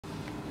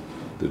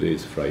Today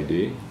is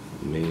Friday,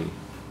 May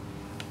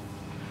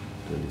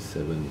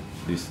 27.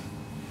 This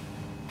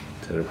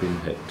Terrapin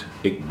had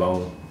egg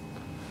bound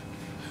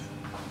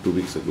 2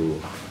 weeks ago.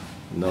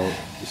 Now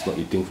it's not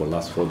eating for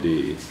last 4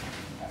 days.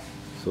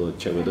 So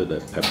check whether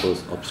the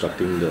pebbles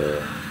obstructing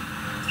the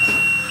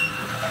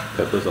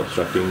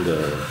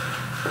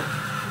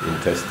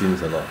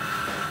intestines or not.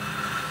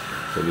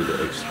 Show me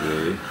the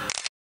X-ray.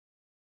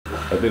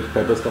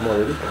 Pebbles come out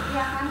already?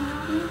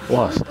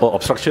 Wow, oh,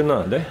 obstruction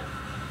there.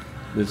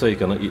 That's why you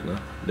cannot eat.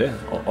 There,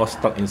 all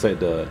stuck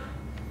inside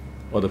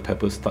all the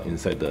peppers stuck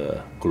inside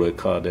the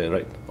cloaca there,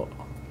 right?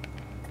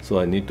 So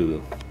I need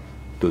to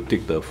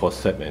take the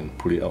forceps and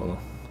pull it out.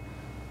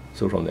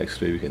 So from the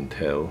X-ray we can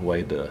tell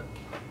why the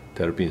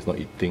Terrapin is not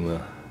eating.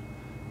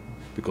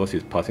 Because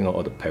it's passing out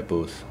all the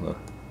pebbles.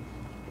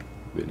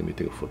 Wait, let me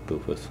take a photo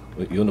first.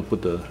 Wait, you want to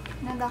put the...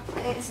 No,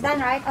 it's done,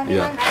 right? Only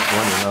yeah, one, right?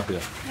 one enough,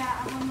 yeah.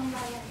 Yeah, one.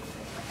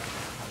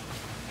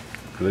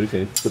 Where can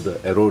you put the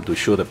arrow to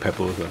show the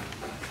pebbles?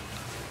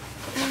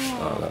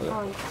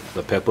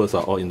 The peppers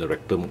are all in the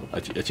rectum.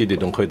 Actually, they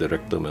don't call it the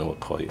rectum, and what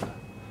call it?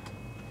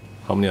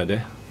 How many are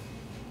there?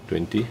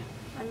 20?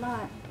 A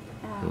lot.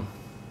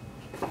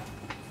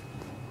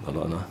 A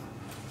lot, no?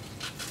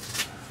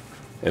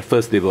 At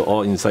first, they were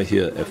all inside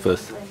here. At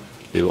first,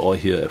 they were all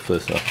here at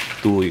first,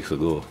 2 weeks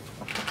ago.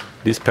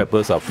 These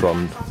peppers are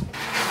from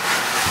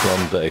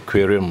the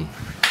aquarium.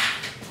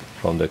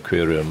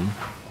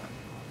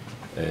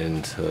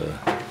 And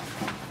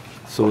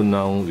so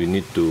now we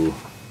need to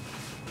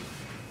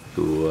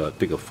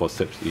take a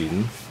forceps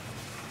in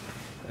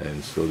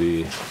and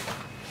slowly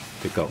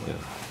take out.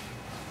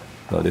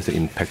 Now there's an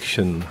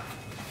impaction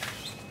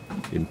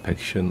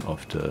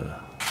of the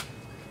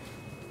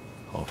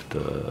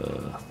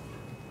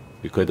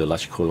we call it the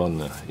large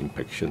colon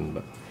impaction,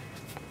 but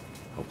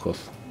of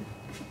course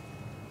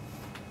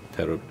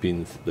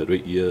Terrapins, the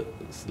red ear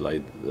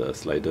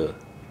slider,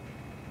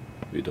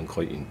 we don't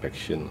call it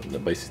impaction,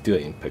 but it's still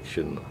an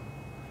impaction.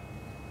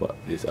 But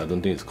I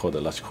don't think it's called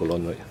the large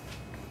colon, right?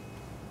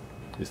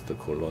 It's the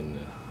colon.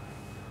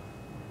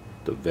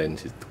 The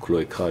vent, the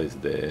cloaca is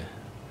there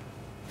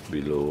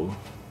below,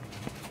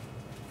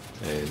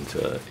 and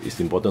it's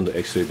important to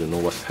X-ray to know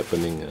what's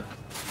happening.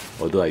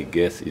 Although I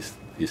guess it's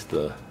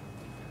the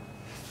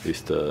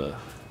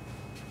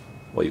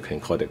what you can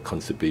call that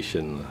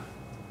constipation,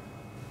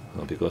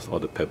 because all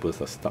the peppers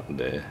are stuck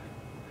there,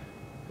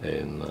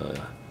 and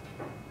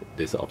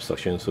there's an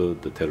obstruction, so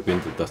the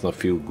Terrapin does not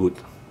feel good,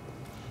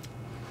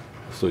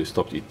 so it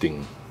stops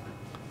eating.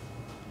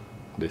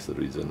 That's the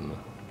reason.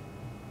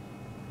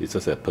 It's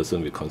just a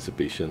person with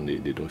constipation,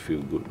 they don't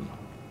feel good.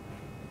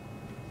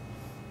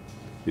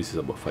 This is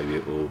about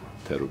 5-year-old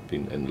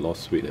Terrapin and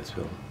lost weight as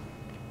well.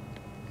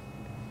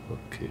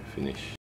 Okay, finish.